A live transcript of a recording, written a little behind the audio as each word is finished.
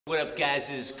What up guys,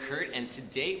 this is Kurt, and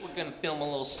today we're going to film a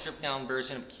little stripped down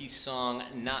version of Keith's song,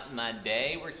 Not My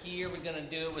Day. We're going to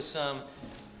do it with some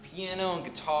piano and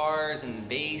guitars and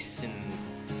bass and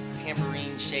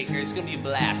tambourine shaker. It's going to be a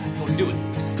blast. Let's go do it.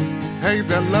 Hey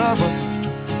that lover,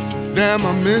 damn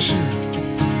I miss you.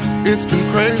 It's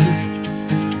been crazy,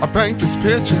 I paint this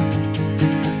picture.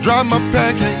 Drop my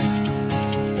pancakes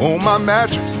on my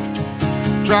mattress.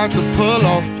 Tried to pull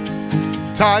off,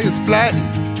 tires flattened.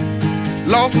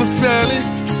 Lost my celly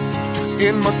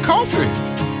in my coffee.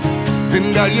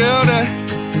 Then got yelled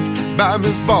at by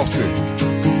Miss Bossy.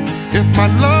 If my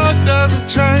luck doesn't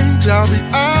change, I'll be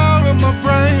out of my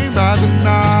brain by the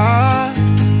night.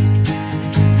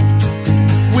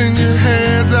 When your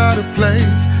head's out of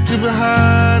place, you're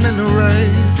behind in the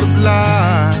race of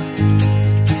life.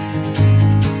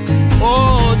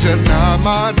 Oh, just not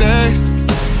my day,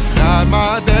 not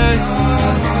my day,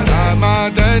 not my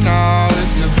day, no,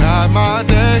 it's just not my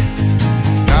day,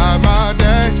 not my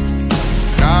day,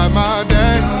 not my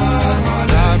day,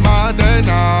 not my day,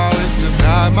 no, it's just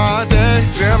not my day.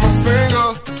 Jam my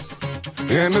finger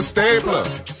in the stapler,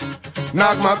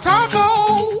 knock my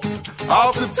taco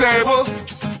off the table.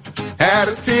 Had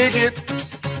a ticket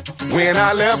when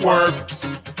I left work,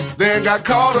 then got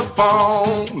caught up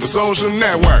on the social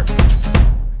network.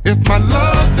 If my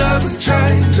luck doesn't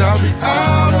change, I'll be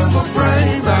out of my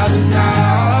brain by the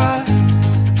night.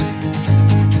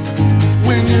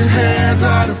 When your head's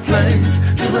out of place,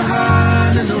 you're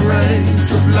behind in the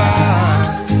race of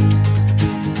life.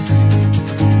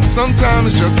 Sometimes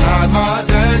it's just not my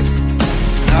day,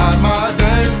 not my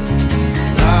day,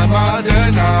 not my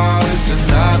day, no, it's just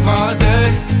not my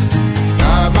day,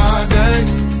 not my day,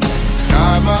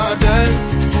 not my day.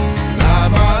 Not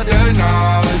my day,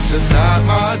 no, it's just not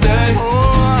my day.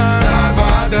 Not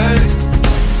my day,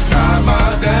 not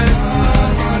my day,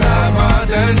 not my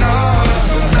day, no, it's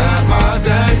just not my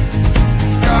day.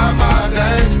 Not my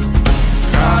day,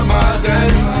 not my day,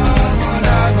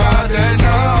 not my day,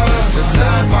 no, it's just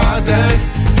not my day.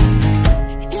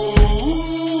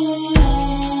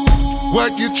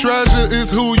 What you treasure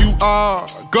is who you are.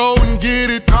 Go and get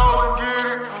it. Go and get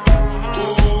it.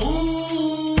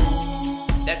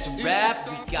 That's a wrap.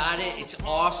 We got it. It's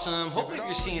awesome. Hopefully if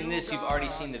you're seeing this, you've already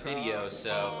seen the video,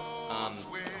 so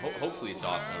hopefully it's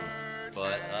awesome.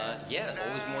 But yeah,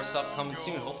 always more stuff coming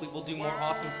soon. Hopefully we'll do more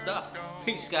awesome stuff.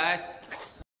 Peace, guys.